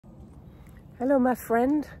Hello, my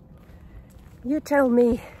friend. You tell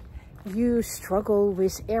me you struggle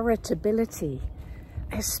with irritability,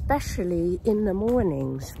 especially in the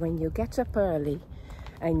mornings when you get up early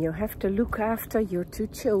and you have to look after your 2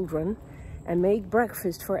 children and make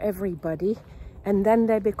breakfast for everybody, and then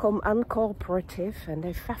they become uncooperative and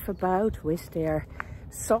they faff about with their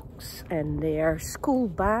socks and their school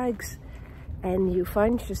bags, and you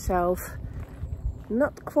find yourself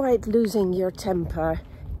not quite losing your temper,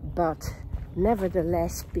 but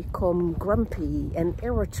nevertheless become grumpy and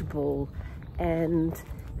irritable and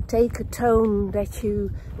take a tone that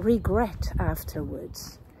you regret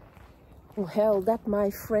afterwards. Well, that, my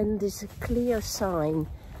friend, is a clear sign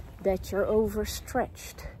that you're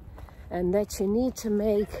overstretched and that you need to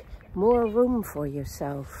make more room for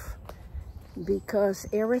yourself, because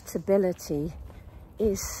irritability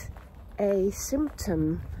is a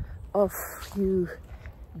symptom of you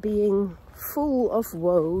being full of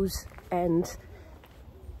woes and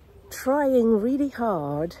trying really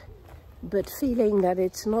hard, but feeling that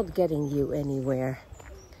it's not getting you anywhere.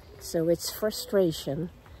 So it's frustration,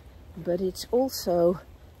 but it's also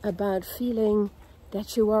about feeling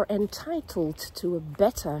that you are entitled to a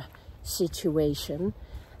better situation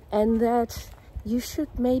and that you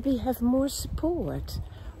should maybe have more support,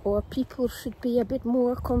 or people should be a bit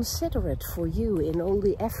more considerate for you in all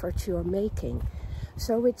the effort you're making.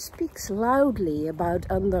 So it speaks loudly about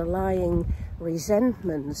underlying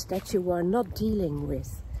resentments that you are not dealing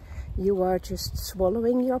with. You are just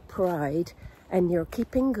swallowing your pride and you're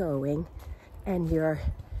keeping going, and your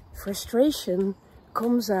frustration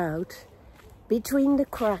comes out between the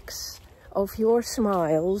cracks of your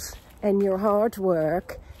smiles and your hard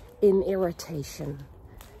work in irritation.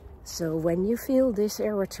 So when you feel this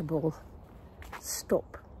irritable,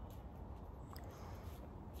 stop.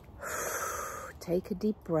 Take a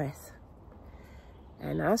deep breath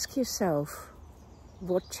and ask yourself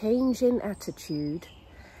what change in attitude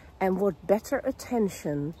and what better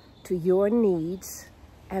attention to your needs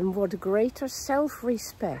and what greater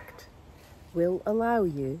self-respect will allow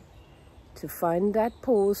you to find that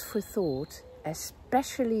pause for thought,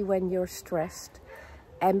 especially when you're stressed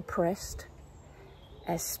and pressed,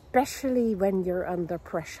 especially when you're under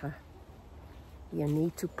pressure. You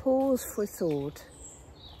need to pause for thought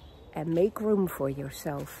and make room for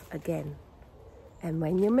yourself again. And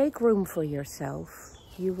when you make room for yourself,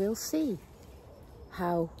 you will see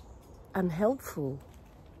how unhelpful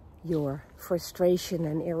your frustration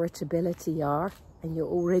and irritability are, and you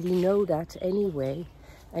already know that anyway,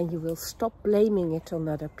 and you will stop blaming it on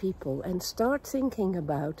other people and start thinking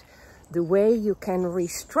about the way you can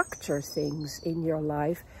restructure things in your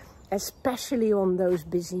life, especially on those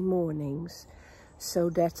busy mornings,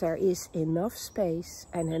 so that there is enough space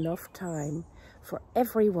and enough time for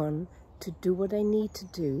everyone to do what they need to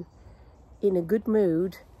do in a good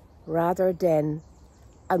mood, rather than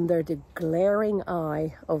under the glaring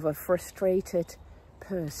eye of a frustrated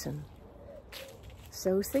person.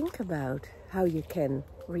 So think about how you can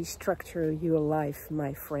restructure your life,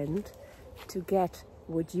 my friend, to get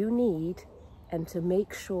what you need and to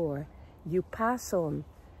make sure you pass on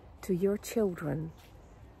to your children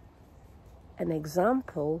an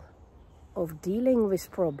example of dealing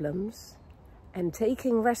with problems and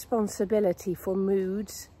taking responsibility for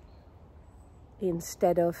moods,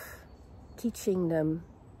 instead of teaching them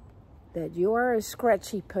that you are a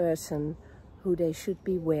scratchy person who they should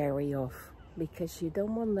be wary of, because you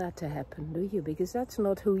don't want that to happen, do you? Because that's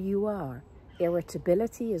not who you are.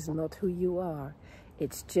 Irritability is not who you are.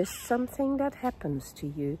 It's just something that happens to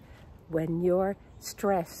you when you're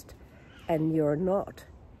stressed and you're not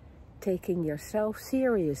taking yourself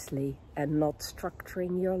seriously and not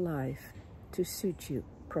structuring your life to suit you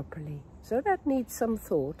properly. So that needs some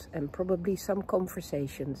thought and probably some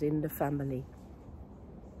conversations in the family.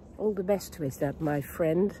 All the best with that, my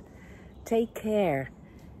friend. Take care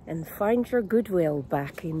and find your goodwill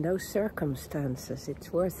back in those circumstances.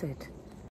 It's worth it.